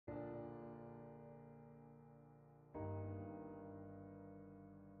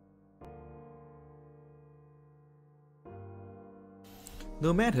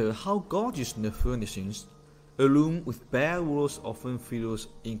No matter how gorgeous the furnishings, a room with bare walls often feels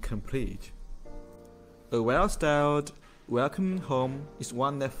incomplete. A well-styled, welcoming home is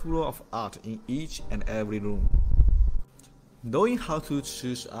one that's full of art in each and every room. Knowing how to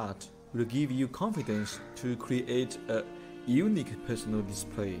choose art will give you confidence to create a unique personal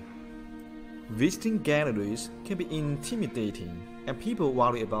display. Visiting galleries can be intimidating, and people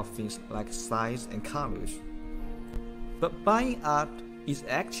worry about things like size and colors. But buying art is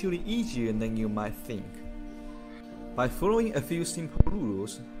actually easier than you might think. By following a few simple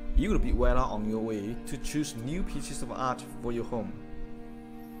rules, you will be well on your way to choose new pieces of art for your home.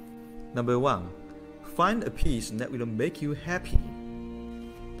 Number 1. Find a piece that will make you happy.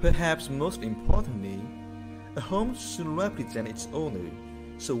 Perhaps most importantly, a home should represent its owner,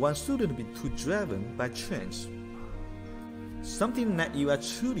 so one shouldn't be too driven by trends. Something that you are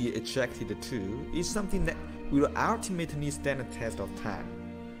truly attracted to is something that will ultimately stand the test of time.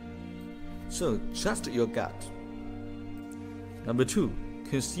 So trust your gut. Number 2.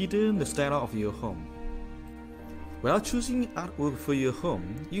 Consider the style of your home. While choosing artwork for your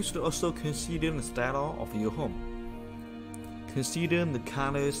home, you should also consider the style of your home. Consider the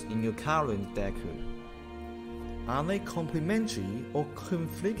colors in your current decor. Are they complementary or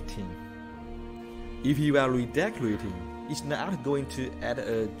conflicting? If you are redecorating, is the art going to add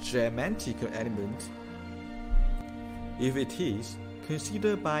a dramatic element? If it is,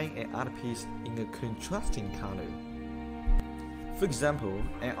 consider buying an art piece in a contrasting color. For example,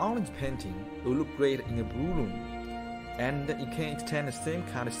 an orange painting will look great in a blue room, and you can extend the same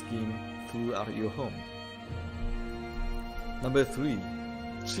color scheme throughout your home. Number 3.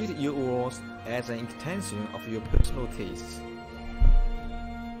 Treat your walls as an extension of your personal tastes.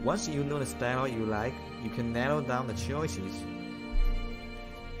 Once you know the style you like, you can narrow down the choices.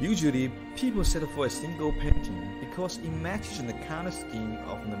 Usually, people settle for a single painting because it matches the color scheme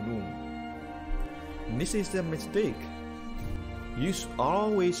of the room. This is a mistake. You should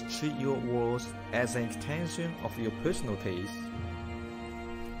always treat your walls as an extension of your personal taste.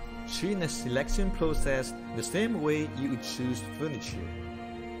 Treat the selection process the same way you would choose furniture.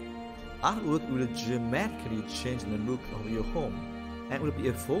 Artwork will dramatically change the look of your home and will be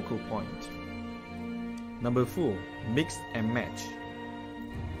a focal point. Number 4. Mix and match.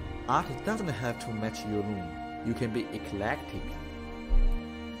 Art doesn't have to match your room. You can be eclectic.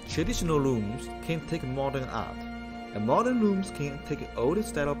 Traditional rooms can take modern art, and modern rooms can take older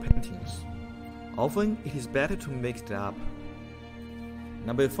style paintings. Often it is better to mix it up.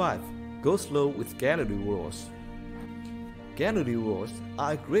 Number 5. Go slow with gallery walls. Gallery walls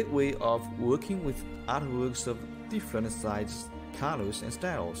are a great way of working with artworks of different sizes, colors, and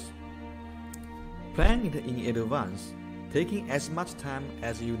styles. Plan it in advance, taking as much time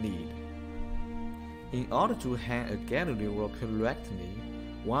as you need. In order to hang a gallery wall correctly,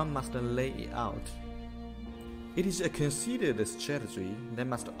 one must lay it out. It is a considered strategy that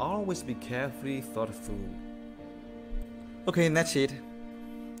must always be carefully thought through. Okay, that's it.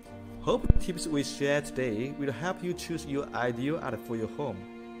 Hope the tips we shared today will help you choose your ideal art for your home.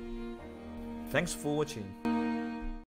 Thanks for watching.